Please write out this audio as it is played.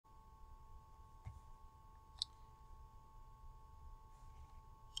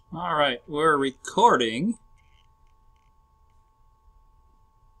All right, we're recording.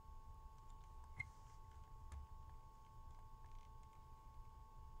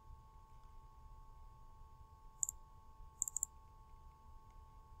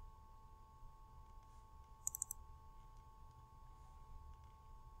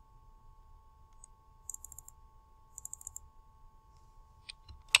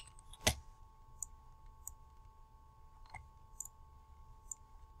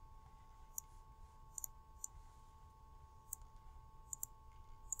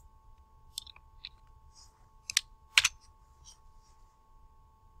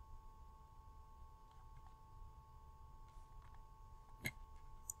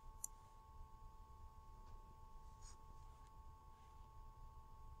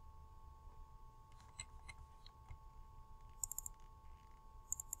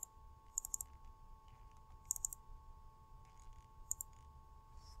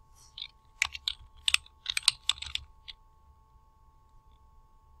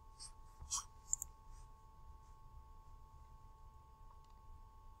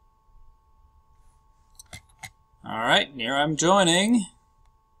 All right, here I'm joining.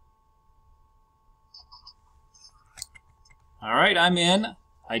 All right, I'm in.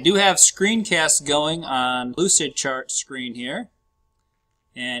 I do have screencast going on Lucidchart screen here,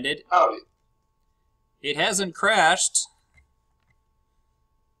 and it hasn't crashed,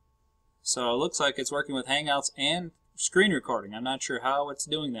 so it looks like it's working with Hangouts and screen recording. I'm not sure how it's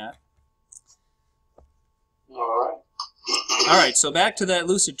doing that. All right, so back to that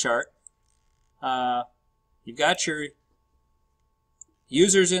Lucidchart. You've got your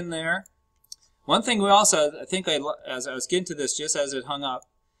users in there. One thing we also, I think as I was getting to this just as it hung up,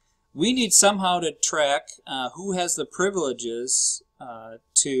 we need somehow to track who has the privileges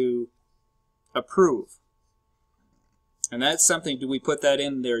to approve. And that's something, do we put that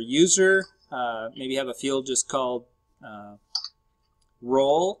in their user? Maybe have a field just called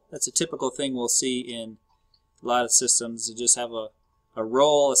role. That's a typical thing we'll see in a lot of systems, to just have a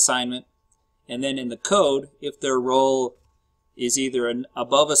role assignment. And then in the code, if their role is either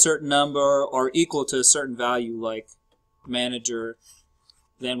above a certain number or equal to a certain value, like manager,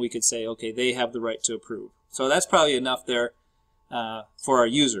 then we could say, okay, they have the right to approve. So that's probably enough there for our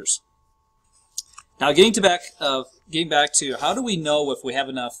users. Now, getting back to how do we know if we have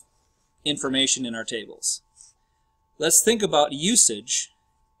enough information in our tables? Let's think about usage,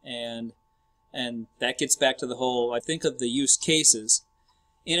 and that gets back to the whole, I think of the use cases.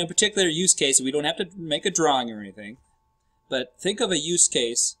 In a particular use case, we don't have to make a drawing or anything, but think of a use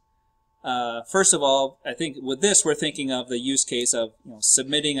case. First of all, I think with this we're thinking of the use case of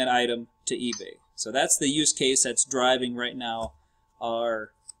submitting an item to eBay. So that's the use case that's driving right now our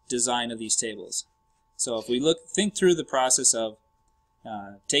design of these tables. So if we think through the process of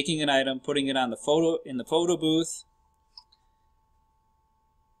taking an item, putting it on in the photo booth,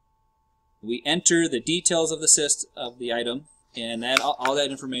 we enter the details of the item. And all that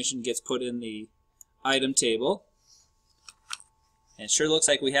information gets put in the item table. And it sure looks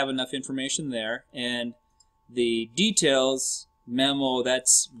like we have enough information there. And the details memo,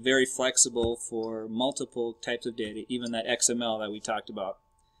 that's very flexible for multiple types of data, even that XML that we talked about.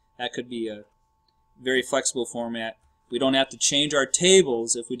 That could be a very flexible format. We don't have to change our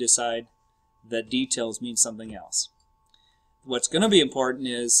tables if we decide that details mean something else. What's going to be important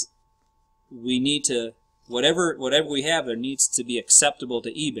is we need to whatever we have there needs to be acceptable to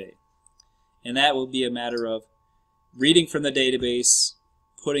eBay. And that will be a matter of reading from the database,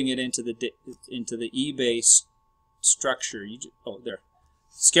 putting it into the eBay structure. Oh, there.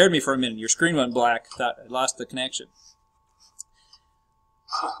 Scared me for a minute. Your screen went black. Thought I lost the connection.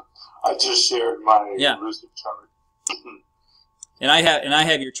 I just shared my Lucid chart. and I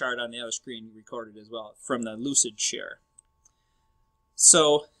have your chart on the other screen recorded as well from the Lucid share.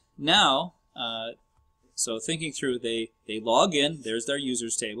 So now so thinking through, they log in, there's their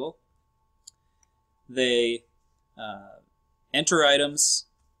users table. They enter items,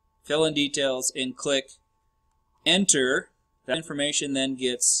 fill in details, and click enter. That information then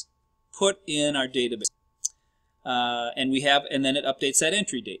gets put in our database. And then it updates that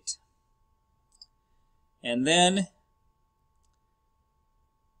entry date. And then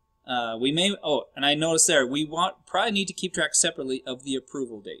and I noticed there, we probably need to keep track separately of the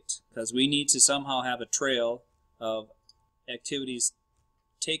approval date, because we need to somehow have a trail of activities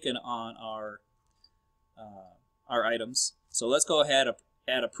taken on our items. So let's go ahead and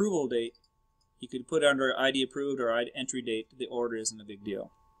add approval date. You could put it under ID approved or ID entry date. The order isn't a big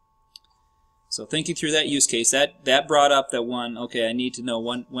deal. So thinking through that use case, that brought up that one, okay, I need to know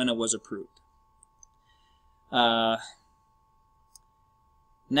when it was approved.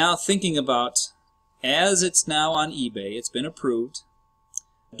 Now thinking about, as it's now on eBay, it's been approved,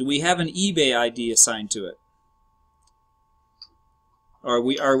 do we have an eBay ID assigned to it? Or are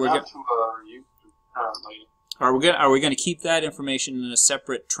we going to keep that information in a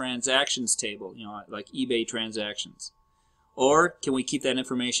separate transactions table, you know, like eBay transactions? Or can we keep that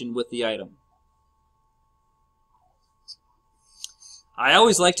information with the item? I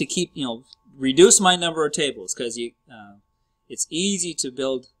always like to keep, you know, reduce my number of tables, because it's easy to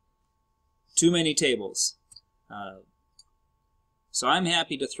build too many tables. So I'm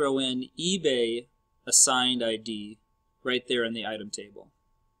happy to throw in eBay assigned ID right there in the item table.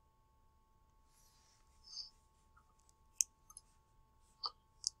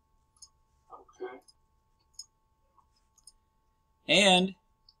 Okay. And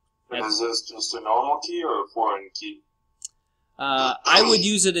is this just a normal key or a foreign key? I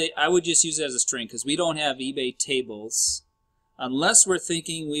would just use it as a string, because we don't have eBay tables, unless we're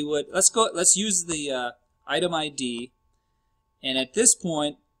thinking we would. Let's use the item ID, and at this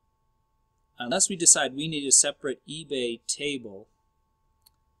point, unless we decide we need a separate eBay table,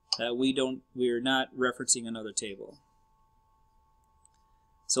 that we're not referencing another table.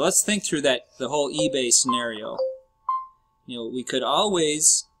 So let's think through the whole eBay scenario. You know, we could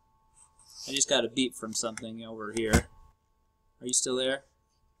always. I just got a beep from something over here. Are you still there?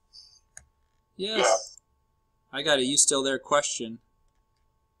 Yes. Yeah. I got a "you still there" question.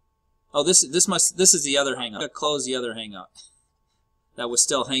 Oh, this is the other hangout. I'm gonna close the other hangout. That was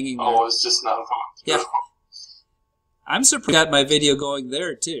still hanging there. Oh, it's just not going. Yeah. I'm surprised I got my video going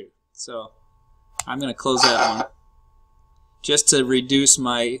there too. So I'm gonna close that one, just to reduce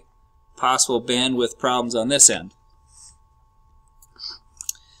my possible bandwidth problems on this end.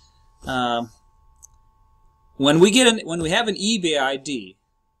 When we have an eBay ID,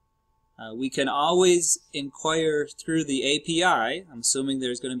 we can always inquire through the API. I'm assuming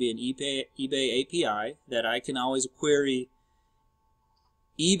there's going to be an eBay API that I can always query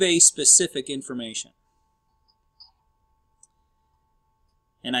eBay specific information.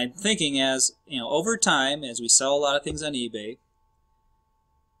 And I'm thinking, as you know, over time, as we sell a lot of things on eBay,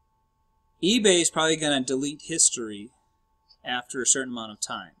 eBay is probably going to delete history after a certain amount of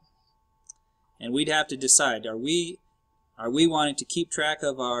time. And we'd have to decide, are we wanting to keep track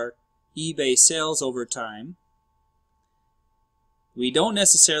of our eBay sales over time? We don't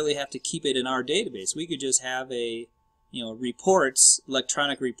necessarily have to keep it in our database. We could just have reports,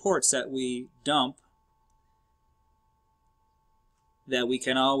 electronic reports that we dump, that we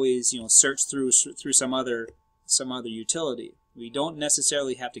can always search through some other utility. We don't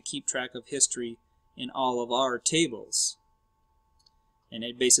necessarily have to keep track of history in all of our tables. And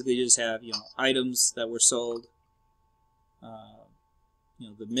it basically just have items that were sold,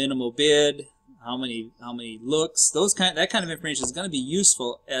 the minimal bid, how many looks, that kind of information is going to be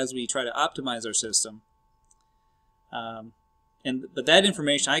useful as we try to optimize our system. But that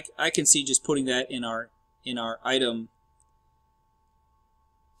information I can see just putting that in our item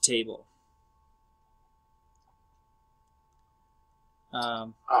table.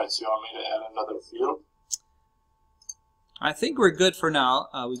 Alright, so you want me to add another field? I think we're good for now.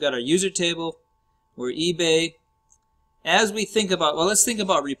 We've got our user table. We're eBay. As we think about, let's think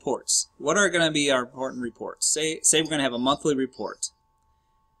about reports. What are going to be our important reports? Say we're going to have a monthly report.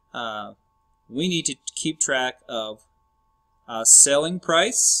 We need to keep track of selling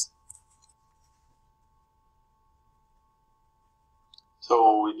price.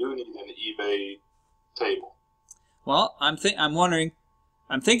 So we do need an eBay table. Well, I'm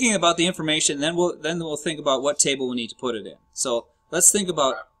thinking about the information, then we'll think about what table we need to put it in. So let's think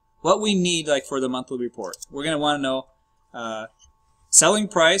about what we need for the monthly report. We're going to want to know selling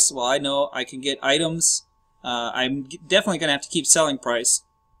price. Well, I know I can get items. I'm definitely going to have to keep selling price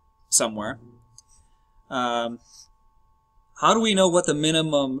somewhere. How do we know what the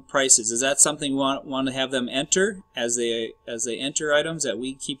minimum price is? Is that something we want to have them enter as they enter items, that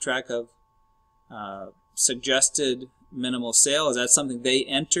we keep track of suggested minimal sale? Is that something they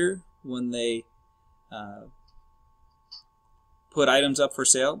enter when they put items up for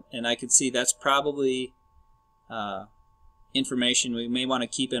sale? And I can see that's probably information we may want to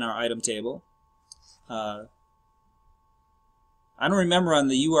keep in our item table. I don't remember on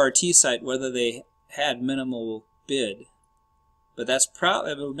the URT site whether they had minimal bid, but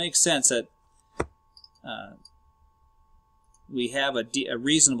it would make sense that we have a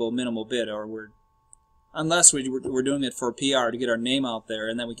reasonable minimal bid, or unless we're doing it for PR to get our name out there,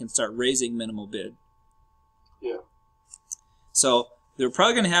 and then we can start raising minimal bid. Yeah. So they're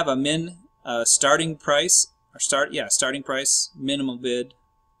probably going to have a starting price, starting price, minimum bid.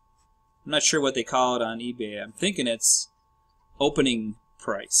 I'm not sure what they call it on eBay. I'm thinking it's opening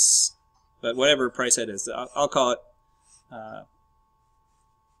price. But whatever price that is, I'll call it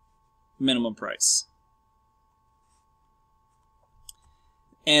minimum price.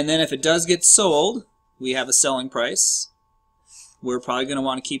 And then if it does get sold, we have a selling price. We're probably going to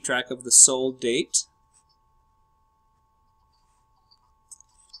want to keep track of the sold date.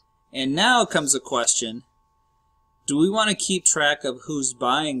 And now comes the question, do we want to keep track of who's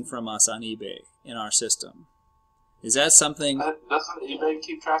buying from us on eBay in our system? Is that something... Doesn't eBay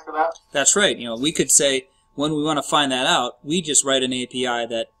keep track of that? That's right. You know, we could say when we want to find that out, we just write an API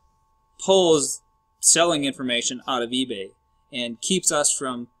that pulls selling information out of eBay and keeps us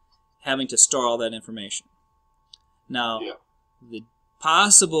from having to store all that information. Now, the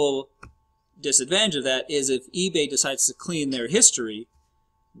possible disadvantage of that is if eBay decides to clean their history,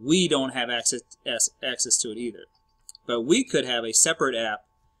 we don't have access to it either. But we could have a separate app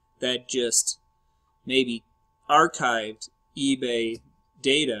that just maybe archived eBay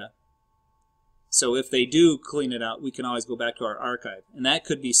data, so if they do clean it out, we can always go back to our archive. And that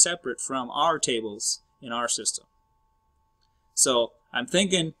could be separate from our tables in our system. So I'm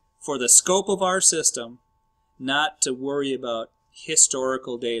thinking for the scope of our system, not to worry about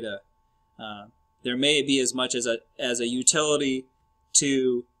historical data. There may be as much as a utility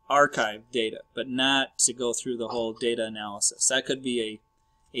to archive data, but not to go through the whole data analysis. That could be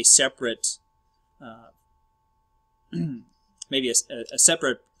a separate, maybe a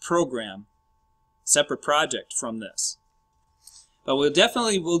separate program, separate project from this. But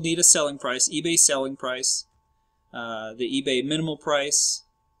we'll need a selling price, eBay selling price, the eBay minimal price,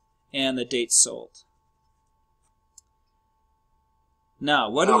 and the date sold. Now,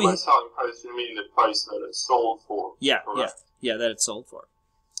 what do we... By selling price, you mean the price that it's sold for? Yeah, correct? yeah, that it's sold for.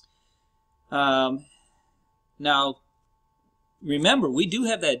 Now, remember, we do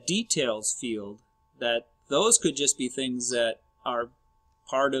have that details field. That those could just be things that are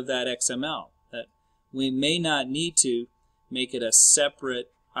part of that XML. That we may not need to make it a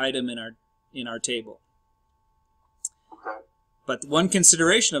separate item in our table. Okay. But one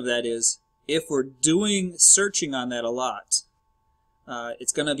consideration of that is if we're doing searching on that a lot,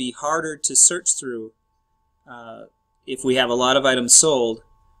 it's going to be harder to search through. If we have a lot of items sold,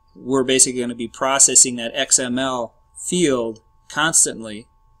 we're basically going to be processing that XML field constantly,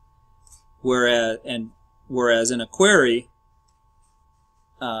 whereas in a query,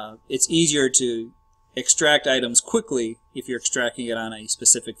 it's easier to extract items quickly if you're extracting it on a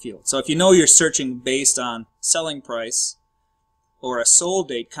specific field. So if you know you're searching based on selling price or a sold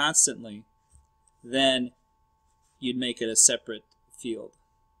date constantly, then you'd make it a separate field.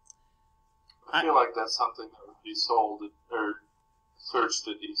 I feel like that's something that would be sold or searched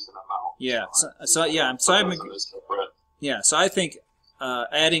a decent amount. Yeah. So I think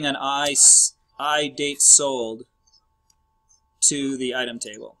adding an I date sold to the item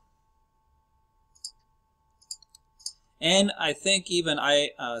table, and I think even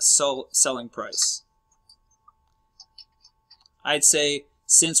selling price. I'd say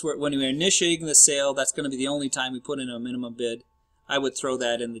since when we're initiating the sale, that's going to be the only time we put in a minimum bid. I would throw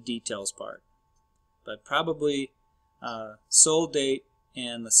that in the details part, but probably sold date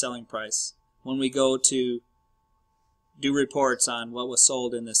and the selling price. When we go to do reports on what was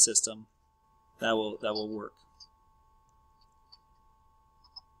sold in this system, that will work.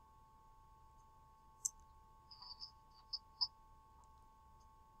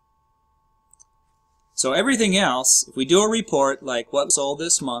 So everything else, if we do a report like what sold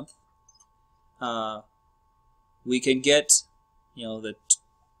this month, we can get, you know, the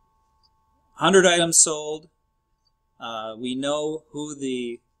 100 items sold. We know who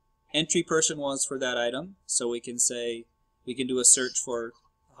the entry person was for that item, so we can say, we can do a search for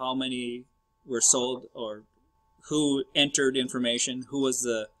how many were sold or who entered information, who was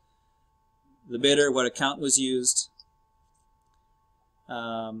the bidder, what account was used.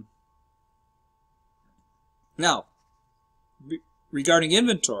 Now, regarding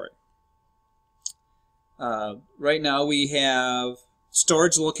inventory, right now we have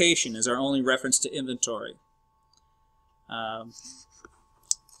storage location is our only reference to inventory.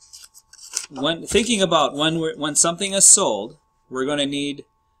 When thinking about when something is sold, we're going to need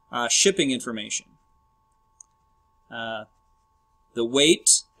shipping information. The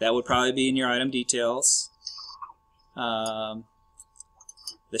weight, that would probably be in your item details. The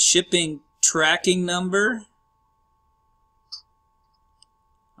shipping tracking number,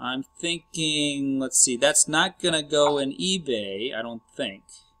 I'm thinking, let's see, that's not going to go in eBay, I don't think,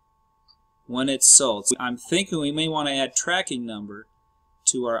 when it's sold. So I'm thinking we may want to add tracking number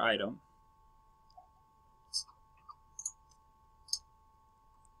to our item.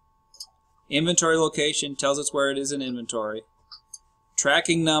 Inventory location tells us where it is in inventory.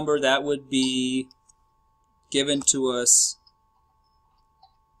 Tracking number, that would be given to us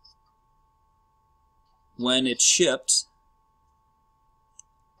when it's shipped.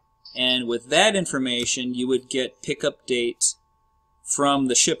 And with that information, you would get pickup date from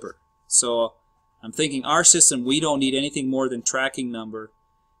the shipper. So I'm thinking our system, we don't need anything more than tracking number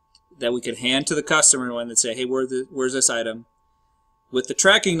that we could hand to the customer and say, hey, where's this item? With the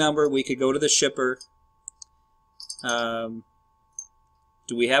tracking number, we could go to the shipper.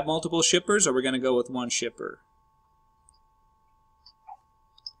 Do we have multiple shippers, or are we going to go with one shipper?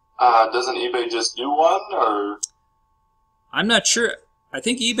 Doesn't eBay just do one, or? I'm not sure. I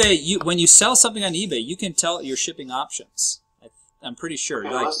think eBay, when you sell something on eBay, you can tell your shipping options. I'm pretty sure.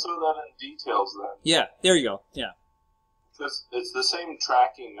 Okay, let's throw that in details then. Yeah, there you go. Yeah. It's the same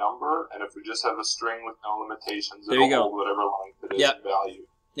tracking number, and if we just have a string with no limitations, it'll hold whatever length it is in value.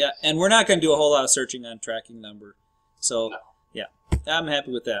 Yeah, and we're not going to do a whole lot of searching on tracking number. So, no. Yeah, I'm happy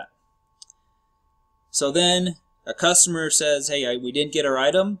with that. So then a customer says, hey, we didn't get our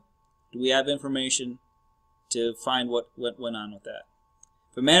item. Do we have information to find what went on with that?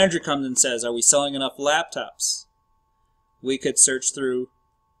 If a manager comes and says, are we selling enough laptops? We could search through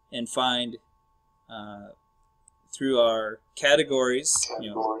and find through our categories.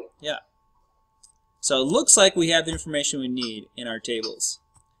 Yeah. So it looks like we have the information we need in our tables.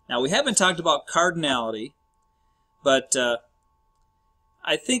 Now we haven't talked about cardinality, but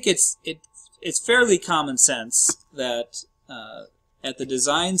I think it's fairly common sense that at the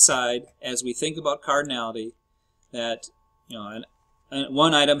design side, as we think about cardinality, that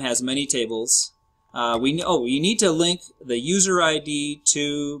one item has many tables. We need to link the user ID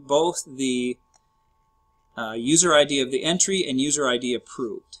to both the user ID of the entry and user ID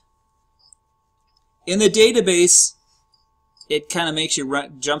approved. In the database, it kind of makes you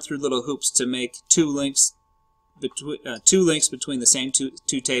jump through little hoops to make two links between the same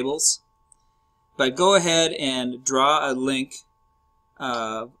two tables. But go ahead and draw a link.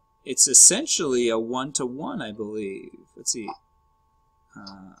 It's essentially a one-to-one, I believe. Let's see.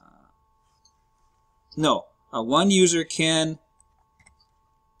 No, one user can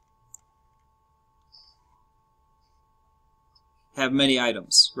have many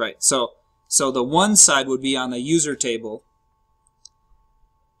items, right? So the one side would be on the user table,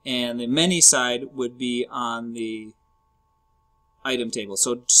 and the many side would be on the item table.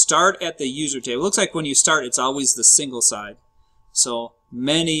 So start at the user table. It looks like when you start, it's always the single side. So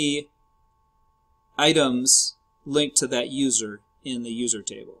many items linked to that user in the user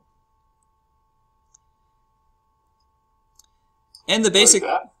table. And the basic,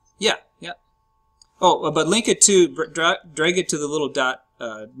 yeah. Oh, but link it to, drag it to the little dot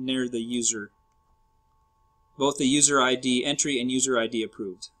near the user. Both the user ID entry and user ID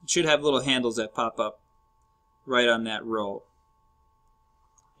approved. It should have little handles that pop up right on that row.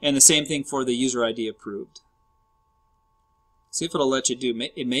 And the same thing for the user ID approved. See if it'll let you do,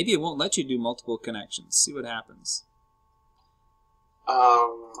 maybe it won't let you do multiple connections. See what happens.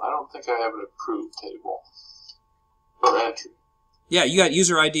 I don't think I have an approved table. Or entry. Yeah, you got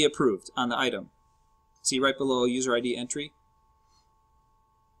user ID approved on the item. See right below user ID entry?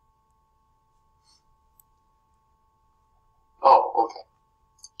 Oh, okay.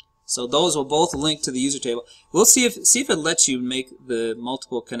 So those will both link to the user table. We'll see if it lets you make the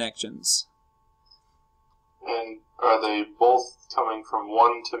multiple connections. And are they both coming from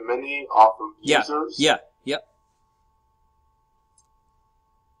one to many off of users? Yeah.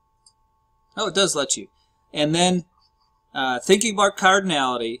 Oh, it does let you. And then thinking about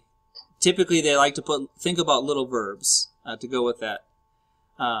cardinality, typically they like to think about little verbs to go with that.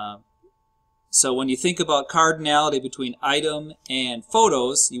 So when you think about cardinality between item and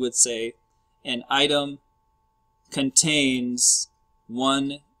photos, you would say an item contains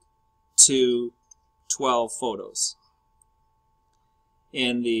 1 to 12 photos.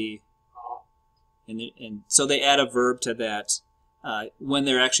 And so they add a verb to that when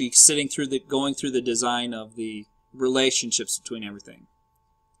they're actually going through the design of the relationships between everything.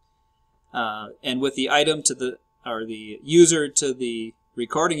 And with the item or the user to the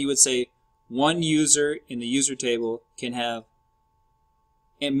recording, you would say one user in the user table can have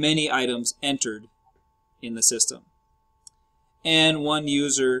many items entered in the system. And one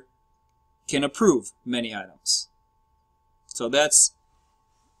user can approve many items. So that's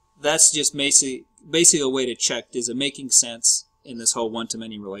just basically a way to check, is it making sense in this whole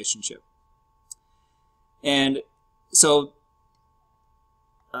one-to-many relationship. And so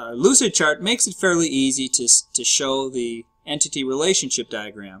Lucidchart makes it fairly easy to show the entity relationship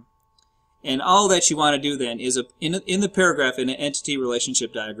diagram. And all that you want to do then is in the paragraph in an entity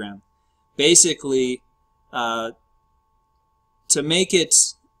relationship diagram, basically to make it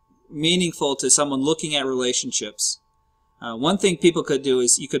meaningful to someone looking at relationships, one thing people could do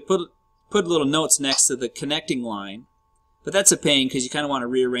is you could put little notes next to the connecting line, but that's a pain because you kind of want to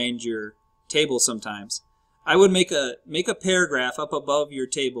rearrange your table sometimes. I would make a paragraph up above your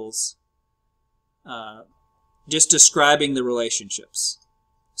tables, just describing the relationships.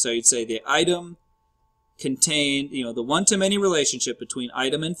 So you'd say the item contained, the one-to-many relationship between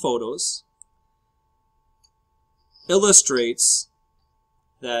item and photos illustrates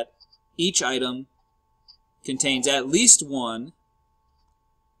that each item contains at least one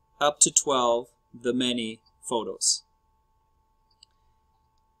up to 12 the many photos.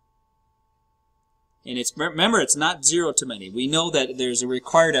 And remember, it's not 0 to many. We know that there's a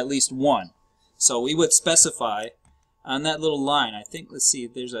required at least one. So we would specify on that little line, I think, let's see,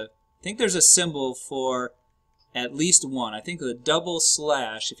 I think there's a symbol for at least one. I think the double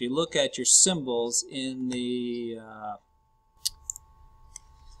slash, if you look at your symbols in the,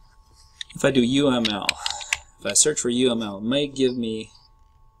 if I do UML, if I search for UML, it may give me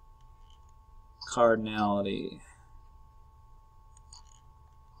cardinality.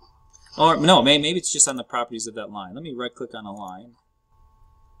 Or no, maybe it's just on the properties of that line. Let me right-click on a line.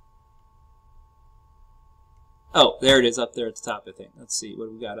 Oh, there it is up there at the top, I think. Let's see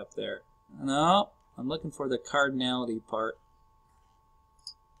what we got up there. No, I'm looking for the cardinality part.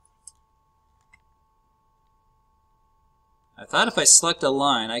 I thought if I select a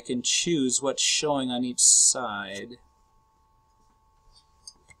line, I can choose what's showing on each side.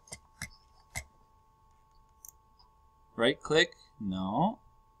 Right-click? No.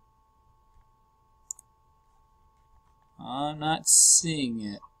 I'm not seeing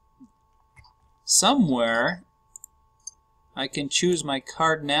it. Somewhere I can choose my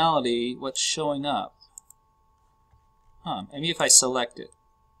cardinality, what's showing up. Maybe if I select it.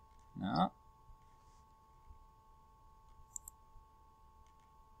 No.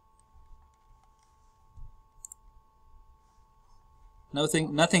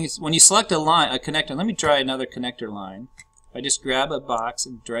 Nothing is, when you select a line, a connector, let me try another connector line. I just grab a box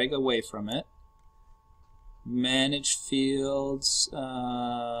and drag away from it. Manage fields.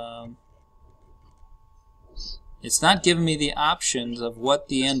 It's not giving me the options of what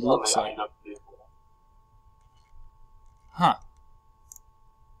the end looks like. Huh.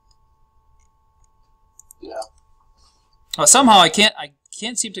 Yeah. Oh, somehow I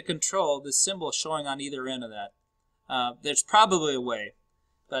can't seem to control the symbol showing on either end of that. There's probably a way,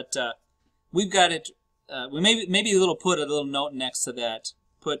 but we've got it. We maybe put a little note next to that.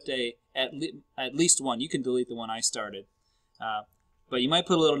 Put at least one. You can delete the one I started, but you might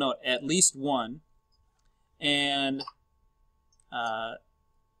put a little note, at least one, and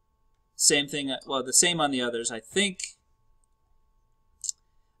same thing. Well, the same on the others. I think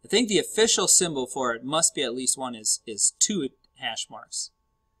the official symbol for it must be at least one is 2 hash marks,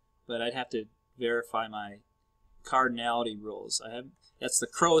 but I'd have to verify my cardinality rules. That's the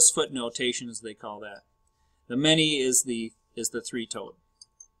crow's foot notation, as they call that. The many is the 3-toed.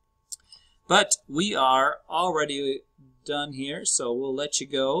 But we are already done here, so we'll let you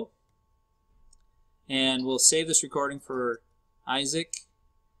go. And we'll save this recording for Isaac.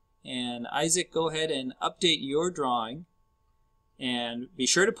 And Isaac, go ahead and update your drawing. And be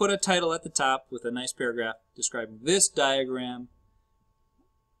sure to put a title at the top with a nice paragraph describing this diagram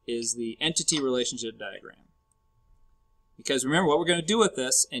is the entity relationship diagram. Because remember what we're going to do with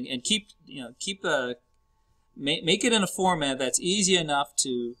this, and make it in a format that's easy enough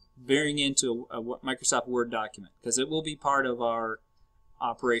to bring into a Microsoft Word document, because it will be part of our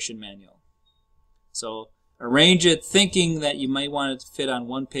operation manual. So arrange it thinking that you might want it to fit on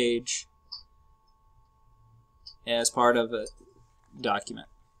one page as part of a document.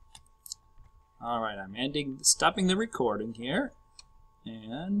 Alright, I'm stopping the recording here,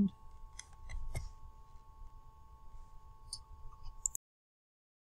 and